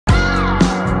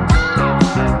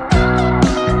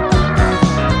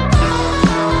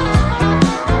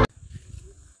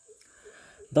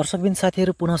दर्शकबिन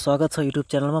साथीहरु पुनः स्वागत छ युट्युब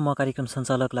च्यानलमा। म कार्यक्रम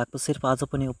सञ्चालक लाक्पा शेर्पा आज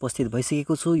पनि उपस्थित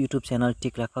भइसकेको छु युट्युब च्यानल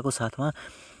टिक लाक्पाको साथमा।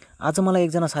 आज मलाई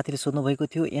एकजना साथीले सोध्नु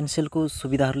भएको थियो एनसेलको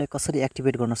सुविधाहरुलाई कसरी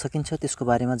एक्टिभेट गर्न सकिन्छ त्यसको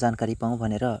बारेमा जानकारी पाऊँ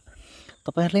भनेर।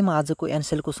 तपाईहरुलाई म आजको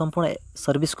एनसेलको सम्पूर्ण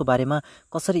सर्भिसको बारेमा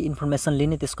कसरी इन्फर्मेसन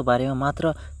लिने त्यसको बारेमा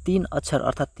मात्र 3 अक्षर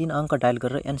अर्थात 3 अंक डायल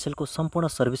गरेर एनसेलको सम्पूर्ण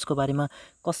सर्भिसको बारेमा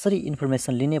कसरी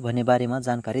इन्फर्मेसन लिने भन्ने बारेमा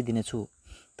जानकारी दिनेछु।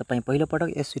 तपाई पहिलो पटक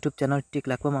यस युट्युब च्यानल टिक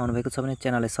लाक्पामा आउनुभएको छ भने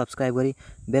च्यानललाई सब्स्क्राइब गरी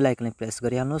बेल आइकनलाई प्रेस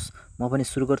गरिहाल्नुहोस्। म पनि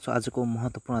सुरु गर्छु आजको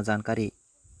महत्त्वपूर्ण जानकारी।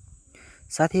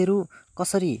 साथीहरु,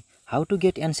 कसरी how to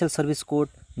get Ncell service code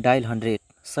dial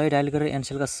 100 dial गरेर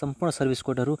एनसेलका सम्पूर्ण सर्भिस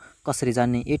कोडहरु कसरी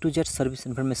जान्ने A to Z service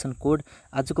information code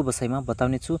आजको बसाइमा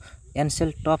बताउने छु। एनसेल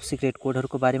टप सिक्रेट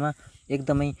कोडहरुको बारेमा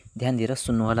एकदमै ध्यान दिएर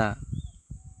सुन्नु होला।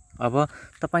 अब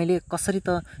तपाईले कसरी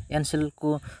त एनसेलको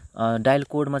डायल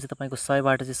कोडमा चाहिँ तपाईको 100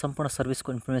 बाट चाहिँ सम्पूर्ण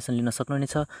सर्भिसको इन्फर्मेसन लिन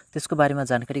सक्नुहुनेछ त्यसको बारेमा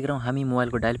जानकारी गरौँ। हामी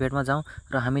मोबाइलको डायल पेडमा जाउँ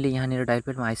र हामीले यहाँनिर डायल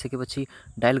पेडमा आइसकेपछि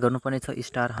डायल गर्नुपर्ने छ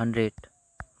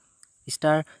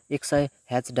 *100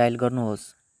 *100 डायल गर्नुहोस्।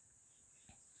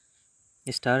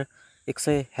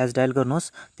 *100 डायल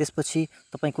गर्नुहोस्। त्यसपछि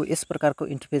तपाईको यस प्रकारको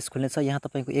इन्टरफेस खुल्नेछ। यहाँ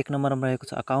तपाईको 1 नम्बरमा रहेको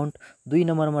छ अकाउन्ट, 2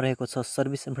 नम्बरमा रहेको छ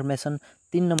सर्भिस इन्फर्मेसन,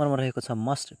 3 नम्बरमा रहेको छ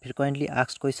मोस्ट फ्रिक्वेन्टली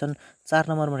आस्क्ड क्वेशन, 4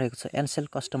 नम्बरमा रहेको छ एनसेल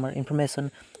कस्टमर इन्फर्मेसन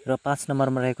र 5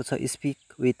 नम्बरमा रहेको छ स्पीक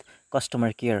विथ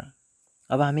कस्टमर केयर।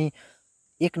 अब हामी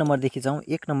 1 नम्बरदेखि जाउँ।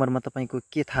 1 नम्बरमा तपाईको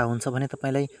के थाहा हुन्छ भने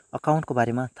तपाईलाई अकाउन्टको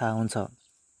बारेमा थाहा हुन्छ।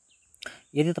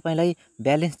 यदि तपाईलाई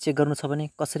ब्यालेन्स चेक गर्नु छ भने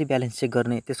कसरी ब्यालेन्स चेक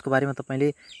गर्ने त्यसको बारेमा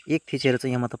तपाईले एक थिचेर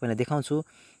चाहिँ यहाँ म तपाईलाई देखाउँछु।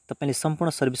 तपाईले सम्पूर्ण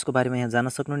सर्भिसको बारेमा यहाँ जान्न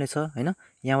सक्नुहुनेछ हैन।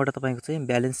 यहाँबाट तपाईको चाहिँ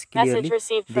ब्यालेन्स क्लियरली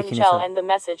देखिनेछ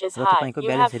र तपाईको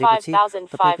ब्यालेन्स हेरेपछि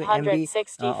तपाईको एमबी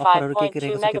अफरहरु के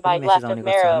रहेको छ त्यो पनि मेसेज आउने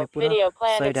गर्छ। हामी पुनः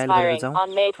 100 डायल गरेर जाउँ।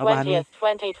 अब हामी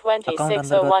अकाउन्ट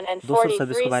अन्तर्गत दोस्रो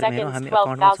सर्भिसको बारेमा हेरौँ। हामी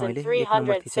अकाउन्टमा छौं अहिले 1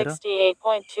 नम्बर थिचेर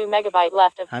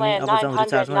हामी अब जाउँ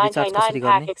रिचार्जमा। रिचार्ज कसरी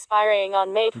गर्ने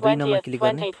 2 नम्बर क्लिक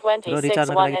गर्ने र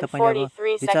रिचार्जको लागि तपाईले अब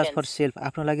रिचार्ज फर सेल्फ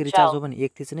आफ्नो लागि रिचार्ज हो भने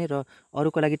 1 थिच्ने र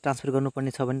अरूको लागि ट्रान्सफर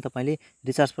गर्नुपर्ने छ भने तपाईले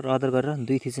रिचार्ज फर अदर गरेर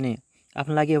 2 थिच्ने।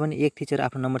 आफ्नो लागि हो भने 1 थिचेर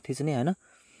आफ्नो नम्बर थिच्ने हैन।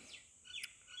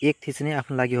 1 थिच्ने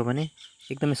आफ्नो लागि हो भने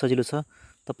एकदमै सजिलो छ।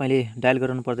 तपाईले डायल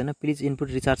गर्नु पर्दैन। Please input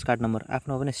recharge card number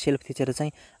आफ्नो हो भने सेल्फ थिचेर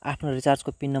चाहिँ आफ्नो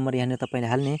रिचार्जको पिन नम्बर यहाँ तपाईले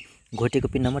हाल्ने घोटेको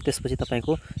पिन नम्बर। त्यसपछि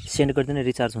तपाईको सेन्ड गरिदिने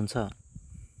रिचार्ज हुन्छ।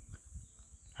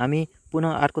 हामी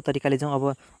पुनः अर्को तरिकाले जाउँ। अब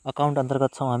अकाउन्ट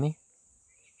अन्तर्गत छौं हामी।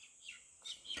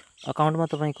 अकाउन्टमा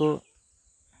तपाईको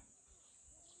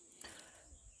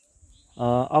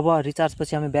अब रिचार्ज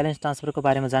पछि हामी ब्यालेन्स ट्रान्सफरको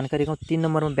बारेमा जानकारी गरौँ। 3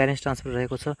 नम्बरमा ब्यालेन्स ट्रान्सफर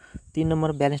रहेको छ। 3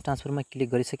 नम्बर ब्यालेन्स ट्रान्सफरमा क्लिक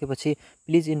गरिसकेपछि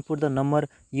please input the number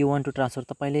you want to transfer.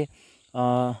 तपाईले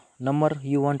number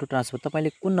you want to transfer तपाईले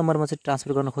कुन नम्बरमा चाहिँ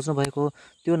ट्रान्सफर गर्न खोज्नु भएको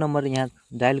त्यो नम्बर यहाँ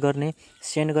डायल गर्ने,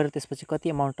 सेन्ड गरेर त्यसपछि कति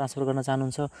अमाउन्ट ट्रान्सफर गर्न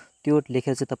चाहनुहुन्छ त्यो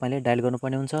लेखेर चाहिँ तपाईले डायल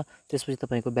गर्नुपर्ने हुन्छ। त्यसपछि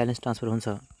तपाईको ब्यालेन्स ट्रान्सफर हुन्छ।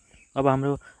 अब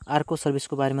हाम्रो अर्को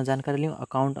सर्भिसको बारेमा जानकारी लियौँ।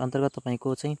 अकाउन्ट अन्तर्गत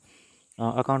तपाईको चाहिँ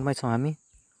अकाउन्टमै छौं हामी।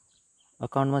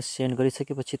 अकाउन्टमा सेन्ड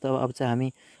गरिसकेपछि त अब चाहिँ हामी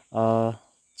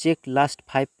चेक लास्ट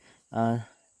 5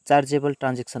 चार्जेबल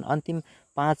ट्रान्ज्याक्सन अन्तिम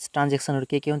 5 ट्रान्ज्याक्सनहरु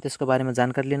के हुन् त्यसको बारेमा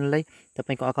जानकारी लिनलाई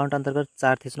तपाईको अकाउन्ट अन्तर्गत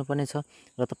 4 थिच्नु पर्ने छ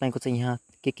र तपाईको चाहिँ यहाँ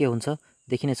के हुन्छ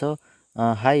देखिने छ।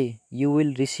 High you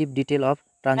will receive detail of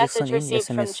transaction in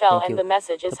SMS.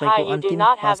 तपाईको अन्तिम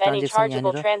 5 ट्रान्ज्याक्सन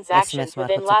यहाँनिर एसएमएस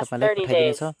मार्फत तपाईलाई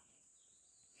पठाइदिनेछ।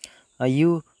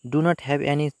 You do not have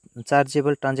any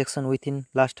chargeable transaction within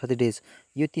last 30 days।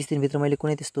 यो 30 दिन भित्र मैले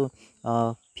कुनै त्यस्तो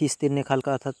फीस तिर्ने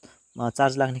खालको अर्थात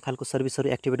चार्ज लाग्ने खालको सर्भिसहरु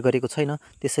एक्टिभेट गरेको छैन।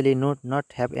 त्यसैले नट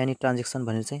हैव एनी ट्रान्ज्याक्सन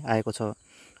भनेर चाहिँ आएको छ।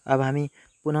 अब हामी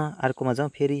पुनः अर्कोमा जाउँ।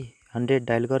 फेरि 100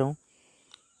 डायल गरौँ।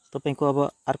 तपाईको अब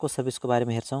अर्को सर्भिसको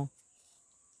बारेमा हेर्छौं।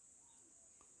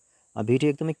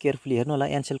 भिडियो एकदमै केयरफुली हेर्नु होला।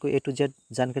 एनसेलको A to Z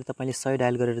जानकारी तपाईले 100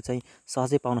 डायल गरेर चाहिँ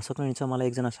सहजै पाउन सक्नुहुन्छ। मलाई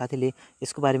एकजना साथीले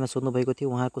यसको बारेमा सोध्नु भएको थियो।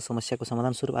 उहाँको समस्याको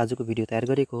समाधान स्वरूप आजको भिडियो तयार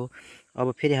गरेको हो।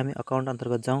 अब फेरि हामी अकाउन्ट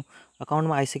अन्तर्गत जाउँ।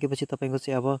 अकाउन्टमा आइसकेपछि तपाईको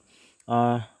चाहिँ अब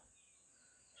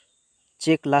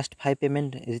check last 5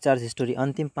 payment recharge history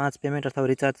अन्तिम 5 पेमेन्ट अथवा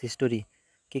रिचार्ज हिस्टोरी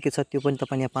के छ त्यो पनि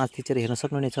तपाईले यहाँ 5 थिचेर हेर्न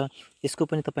सक्नुहुनेछ। यसको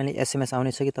पनि तपाईले एसएमएस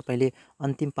आउनेछ कि तपाईले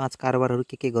अन्तिम 5 कारोबारहरु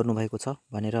के गर्नु भएको छ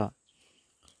भनेर।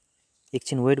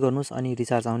 एकछिन वेट गर्नुस् अनि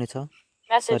रिचार्ज आउनेछ।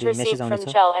 सरी मेसेज आउनेछ।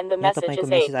 यहाँ तपाईको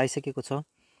मेसेज आइसकेको छ।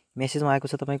 मेसेजमा आएको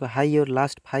छ तपाईको high your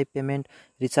last 5 payment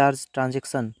recharge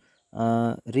transaction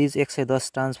ridge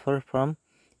 110 transfer from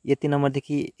यति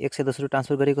नम्बरदेखि 110 रुपैयाँ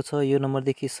ट्रान्सफर गरेको छ, यो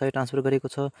नम्बरदेखि 100 ट्रान्सफर गरेको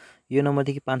छ, यो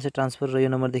नम्बरदेखि 500 ट्रान्सफर र यो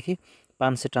नम्बरदेखि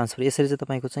 500 ट्रान्सफर। यसरी चाहिँ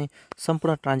तपाईँको चाहिँ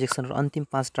सम्पूर्ण ट्रान्जेक्सन र अन्तिम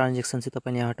 5 ट्रान्जेक्सन चाहिँ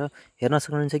तपाईँले यहाँबाट हेर्न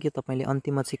सक्नुहुन्छ कि तपाईँले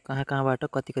अन्तिममा चाहिँ कहाँबाट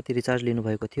कति रिचार्ज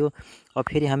लिनुभएको थियो। अब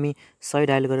फेरि हामी 100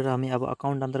 डायल गरेर हामी अब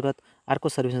अकाउन्ट अन्तर्गत अर्को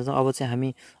सर्भिसमा जाउँ। अब चाहिँ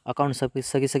हामी अकाउन्ट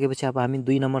सकिसकेपछि अब हामी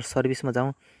 2 नम्बर सर्भिसमा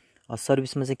जाउँ।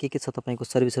 सर्भिसमा चाहिँ के छ तपाईँको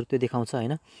सर्भिसहरू त्यो देखाउँछ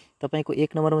हैन। तपाईँको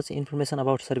 1 नम्बरमा चाहिँ इन्फर्मेसन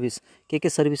अबाउट सर्भिस के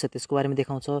सर्भिस छ त्यसको बारेमा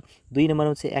देखाउँछ। 2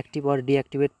 नम्बरमा चाहिँ active or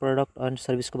deactivate product and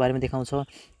सर्भिसको बारेमा देखाउँछ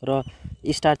र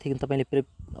स्टार थिचेर तपाईँले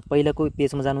पहिलाको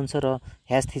पेजमा जानुहुन्छ र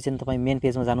ह्यास थिचेर तपाईँ मेन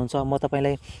पेजमा जानुहुन्छ। म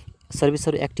तपाईँलाई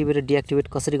सर्भिसहरू एक्टिभेट र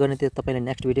डिएक्टिभेट कसरी गर्ने त्यो तपाईँलाई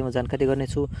नेक्स्ट भिडियोमा जानकारी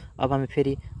गर्नेछु। अब हामी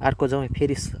फेरि अर्को जाउँ,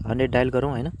 फेरि 100 डायल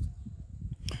गरौँ हैन।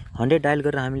 100 डायल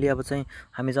गरेर हामीले अब चाहिँ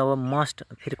हामी जब मस्ट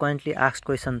फ्रिक्वेन्टली आस्क्ड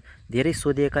क्वेसन धेरै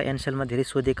सोधिएका एनसेलमा धेरै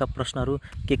सोधिएका प्रश्नहरू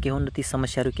के हुन् र ती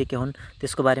समस्याहरू के हुन्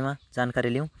त्यसको बारेमा जानकारी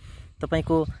लिउँ।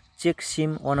 तपाईको चेक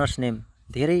सिम ओनर्स नेम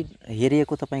धेरै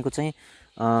हेरिएको तपाईको चाहिँ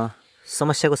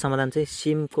समस्याको समाधान चाहिँ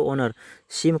सिमको ओनर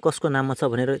सिम कसको नाममा छ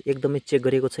भनेर एकदमै चेक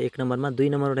गरिएको छ 1 नम्बरमा। 2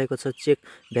 नम्बरमा रहेको छ चेक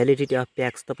भ्यालिडिटी अफ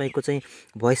प्याक्स तपाईको चाहिँ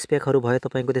भोइस प्याकहरू भयो,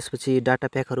 तपाईको त्यसपछि डाटा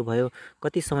प्याकहरू भयो,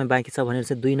 कति समय बाँकी छ भनेर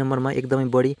चाहिँ 2 नम्बरमा एकदमै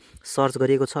बढी सर्च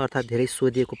गरिएको छ, अर्थात् धेरै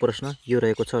सोधिएको प्रश्न यो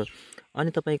रहेको छ।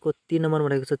 अनि तपाईको 3 नम्बरमा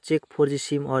रहेको छ check 4G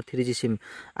SIM or 3G SIM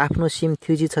आफ्नो सिम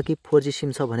 3G छ कि 4G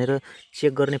सिम छ भनेर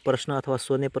चेक गर्ने प्रश्न अथवा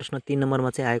सोध्ने प्रश्न 3 नम्बरमा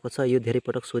चाहिँ आएको छ। यो धेरै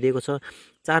पटक सोधिएको छ।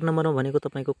 4 नम्बरमा भनेको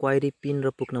तपाईको क्वारी पिन र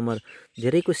पुक नम्बर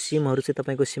धेरैको सिमहरू चाहिँ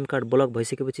तपाईको सिम कार्ड ब्लक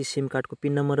भइसकेपछि सिम कार्डको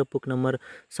पिन नम्बर र पुक नम्बर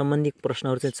सम्बन्धी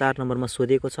प्रश्नहरू चाहिँ 4 नम्बरमा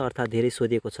सोधिएको छ, अर्थात् धेरै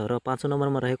सोधिएको छ। र 5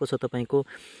 नम्बरमा रहेको छ तपाईको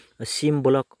SIM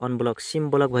block unblock SIM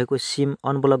block भएको सिम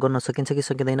अनब्लक गर्न सकिन्छ कि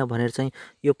सकिँदैन भनेर चाहिँ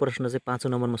यो प्रश्न चाहिँ 5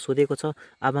 नम्बरमा सोधिएको छ।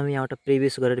 अब हामी यहाँबाट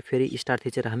प्रिभियस गरेर फेरि स्टार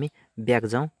थिचेर हामी ब्याक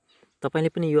जाउँ। तपाईले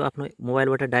पनि यो आफ्नो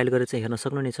मोबाइलबाट डायल गरेर चाहिँ हेर्न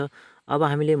सक्नुहुनेछ। अब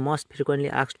हामीले मोस्ट फ्रिक्वेन्टली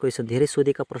आस्क्ड क्वेसन धेरै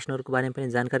सोधेका प्रश्नहरूको बारेमा पनि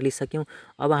जानकारी लिइसक्यौँ।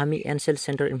 अब हामी एनसेल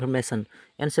सेन्टर इन्फर्मेसन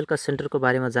एनसेलका सेन्टरको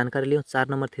बारेमा जानकारी लियौँ। 4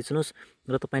 नम्बर थिच्नुहोस्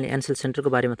र तपाईले एनसेल सेन्टरको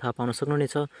बारेमा थाहा पाउन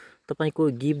सक्नुहुनेछ। तपाईको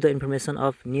give the information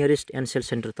of nearest Ncell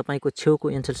centre तपाईको छेउको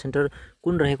एनसेल सेन्टर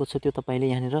कुन रहेको छ त्यो तपाईले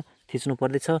यहाँनिर थिच्नु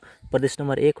पर्दैछ। प्रदेश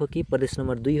नम्बर 1 हो कि प्रदेश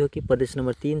नम्बर 2 हो कि प्रदेश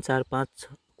नम्बर 3 4 5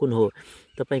 कुन हो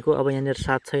तपाईको। अब यहाँनिर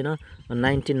 7 छैन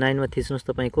 99 मा थिच्नुहोस्।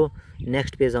 तपाईको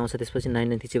नेक्स्ट पेज आउँछ, त्यसपछि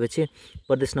 99 थिचेपछि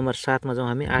प्रदेश नम्बर 7 मा जाउँ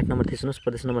हामी। 8 नम्बर थिच्नुहोस्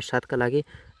प्रदेश नम्बर 7 का लागि।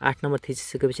 8 नम्बर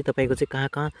थिचिसकेपछि तपाईको चाहिँ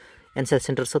कहाँ एनसेल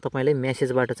सेन्टर छ तपाईलाई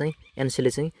मेसेजबाट चाहिँ एनसेलले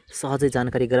चाहिँ सहजै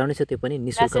जानकारी गराउने छ, त्यो पनि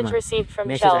निशुल्कमा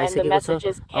मेसेज आइसकेको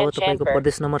छ। अब तपाईको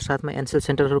प्रदेश नम्बर 7 मा एनसेल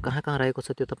सेन्टरहरू कहाँ रहेको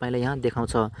छ त्यो तपाईलाई यहाँ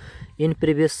देखाउँछ। In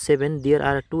previous 7 there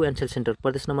are 2 Ncell centre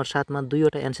प्रदेश नम्बर 7 मा 2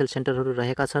 वटा एनसेल सेन्टरहरू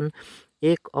रहेका छन्।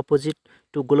 एक opposite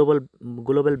to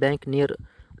global bank near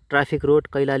traffic road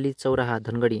Kailali चौराहा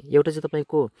धनगढी। एउटा चाहिँ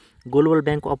तपाईको ग्लोबल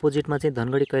बैंकको अपोजिटमा चाहिँ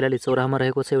धनगढी कैलाली चौराहामा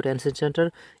रहेको छ एउटा एनसेल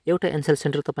सेन्टर। एउटा एनसेल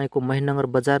सेन्टर तपाईको महेन्द्रनगर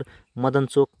बजार मदन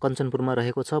चोक कञ्चनपुरमा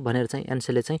रहेको छ भनेर चाहिँ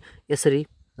एनसेलले चाहिँ यसरी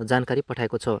जानकारी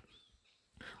पठाएको छ।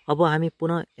 अब हामी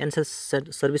पुनः एनसेल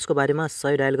सर्भिसको बारेमा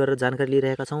 100 डायल गरेर जानकारी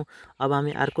लिइरहेका छौँ। अब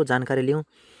हामी अर्को जानकारी लियौँ।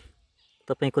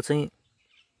 तपाईको चाहिँ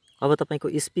अब तपाईको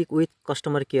speak with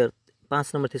customer care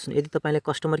 5 number थिच्नु। यदि तपाईले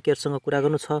कस्टमर केयरसँग कुरा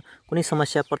गर्नु छ, कुनै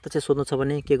समस्या प्रत्यक्ष सोध्नु छ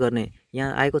भने के गर्ने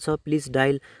यहाँ आएको छ। Please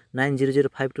dial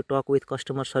 9005 to talk with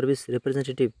customer service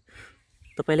representative.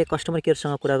 तपाईले कस्टमर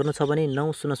केयरसँग कुरा गर्नु छ भने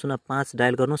 9005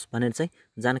 डायल गर्नुहोस् भनेर चाहिँ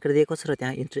जानकारी दिएको छ र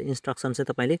त्यहाँ इन्स्ट्रक्सन चाहिँ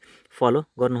तपाईले फलो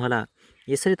गर्नुहोला।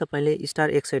 यसरी तपाईले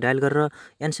स्टार 100 डायल गरेर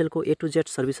एनसेलको A to Z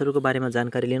सर्भिसहरूको बारेमा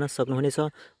जानकारी लिन सक्नुहुनेछ।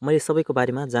 मैले सबैको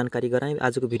बारेमा जानकारी गराएँ।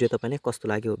 आजको भिडियो तपाईलाई कस्तो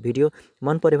लाग्यो? भिडियो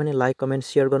मन पर्यो भने लाइक कमेन्ट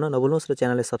शेयर गर्न नभुल्नुहोस् र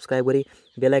च्यानललाई सब्स्क्राइब गरी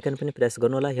बेल आइकन पनि प्रेस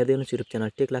गर्नुहोला। हेर्दै हुनुहुन्छ युट्युब च्यानल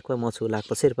टेक लाक्पा, म छु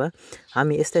लाक्पा शेर्पा।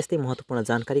 हामी यस्तै महत्त्वपूर्ण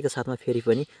जानकारीका साथमा फेरि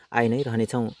पनि आइ नै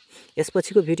रहनेछौँ।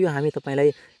 यसपछिको भिडियो हामी तपाईलाई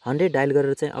 100 डायल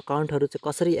गरेर चाहिँ अकाउन्टहरू चाहिँ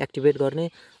कसरी एक्टिभेट गर्ने,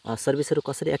 सर्भिसहरू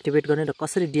कसरी एक्टिभेट गर्ने र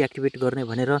कसरी डिएक्टिभेट गर्ने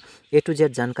भनेर A to Z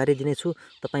जानकारी दिनेछु।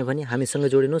 तपाई पनि हामीसँग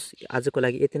जोडिनुहोस्। आजको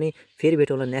लागि यति नै। फेरि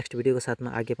भेटौँला नेक्स्ट भिडियोको साथमा।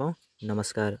 आगे पाऊँ।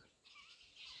 नमस्कार।